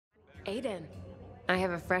Aiden, I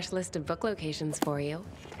have a fresh list of book locations for you.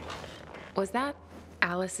 Was that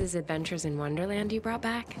Alice's Adventures in Wonderland you brought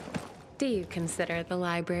back? Do you consider the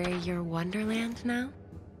library your Wonderland now?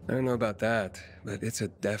 I don't know about that, but it's a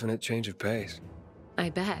definite change of pace. I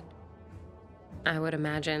bet. I would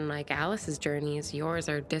imagine, like Alice's journeys, yours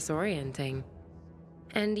are disorienting.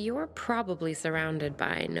 And you're probably surrounded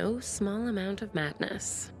by no small amount of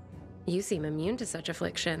madness. You seem immune to such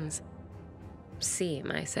afflictions.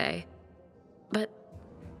 Seem, I say.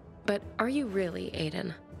 But are you really,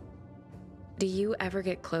 Aiden? Do you ever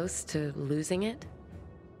get close to losing it?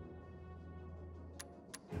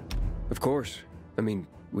 Of course. I mean,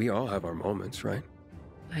 we all have our moments, right?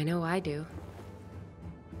 I know I do.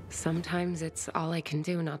 Sometimes it's all I can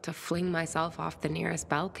do not to fling myself off the nearest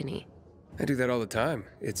balcony. I do that all the time.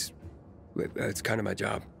 It's kind of my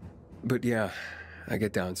job. But yeah, I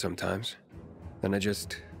get down sometimes. Then I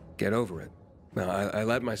just get over it. Now, I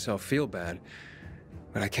let myself feel bad,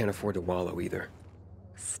 but I can't afford to wallow either.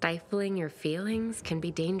 Stifling your feelings can be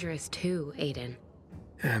dangerous too, Aiden.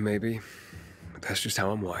 Yeah, maybe. But that's just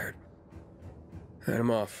how I'm wired. And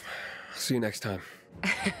I'm off. See you next time.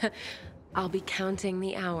 I'll be counting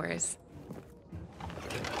the hours.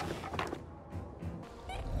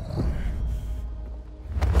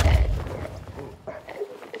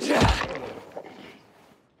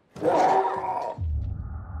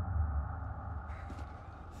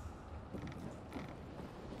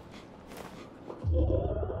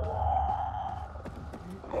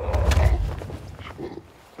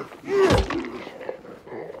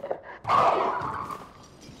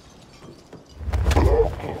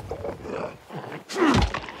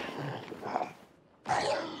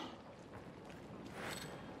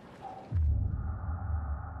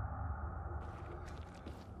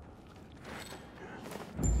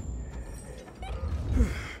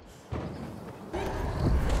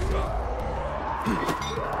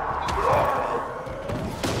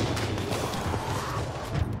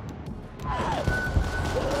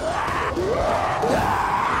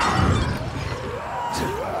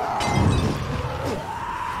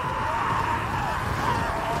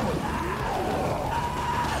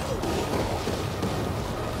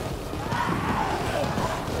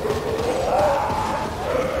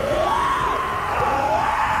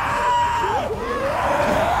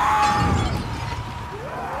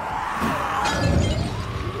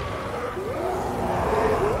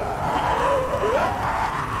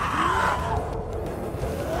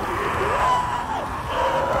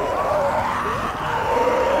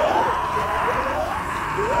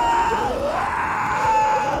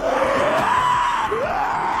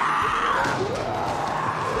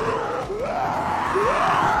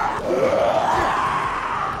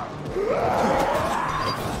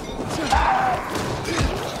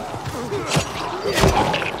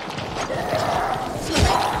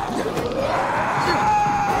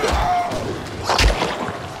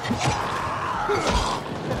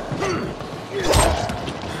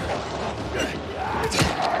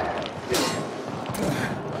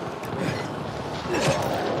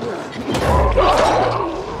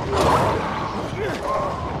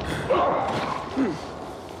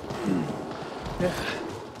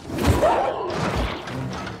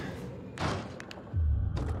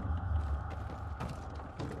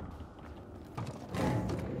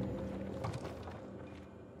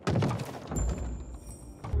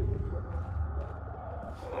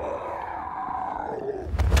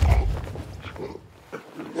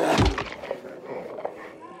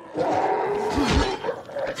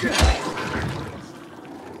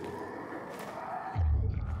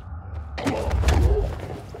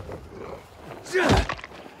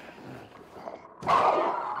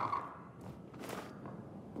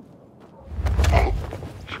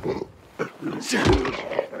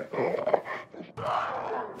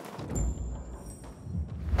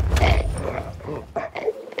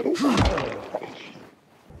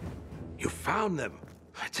 You found them.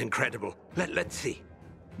 It's incredible. Let's see.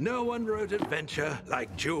 No one wrote adventure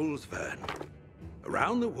like Jules Verne.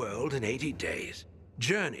 Around the world in 80 days.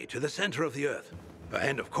 Journey to the center of the Earth.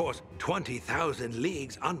 And of course, 20,000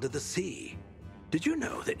 leagues under the sea. Did you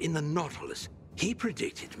know that in the Nautilus, he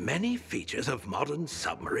predicted many features of modern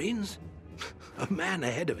submarines? A man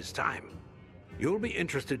ahead of his time. You'll be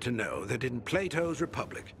interested to know that in Plato's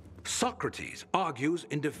Republic, Socrates argues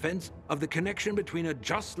in defense of the connection between a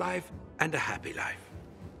just life and a happy life.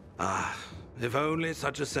 Ah, if only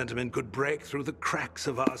such a sentiment could break through the cracks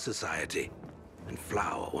of our society and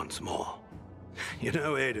flower once more. You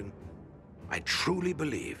know, Aiden, I truly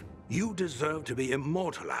believe you deserve to be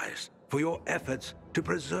immortalized for your efforts to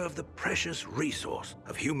preserve the precious resource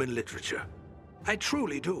of human literature. I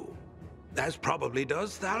truly do. as probably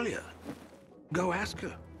does Thalia. Go ask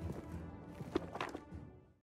her.